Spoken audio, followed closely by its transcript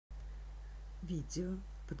Видео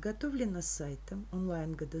подготовлено сайтом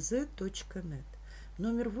onlinegdz.net.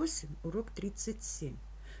 Номер 8, урок 37.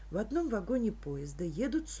 В одном вагоне поезда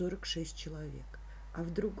едут 46 человек, а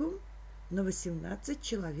в другом на 18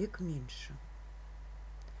 человек меньше.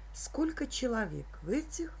 Сколько человек в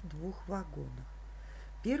этих двух вагонах?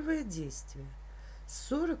 Первое действие.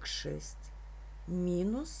 46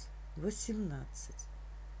 минус 18,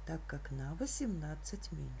 так как на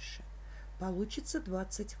 18 меньше. Получится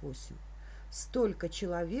 28. Столько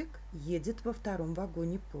человек едет во втором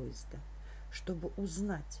вагоне поезда. Чтобы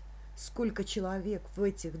узнать, сколько человек в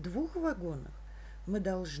этих двух вагонах, мы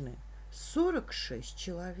должны 46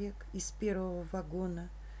 человек из первого вагона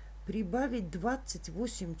прибавить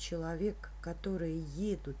 28 человек, которые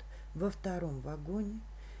едут во втором вагоне,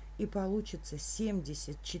 и получится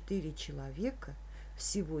 74 человека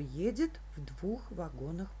всего едет в двух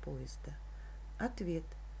вагонах поезда. Ответ: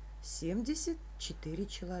 74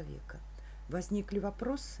 человека. Возникли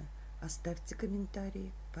вопросы? Оставьте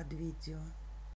комментарии под видео.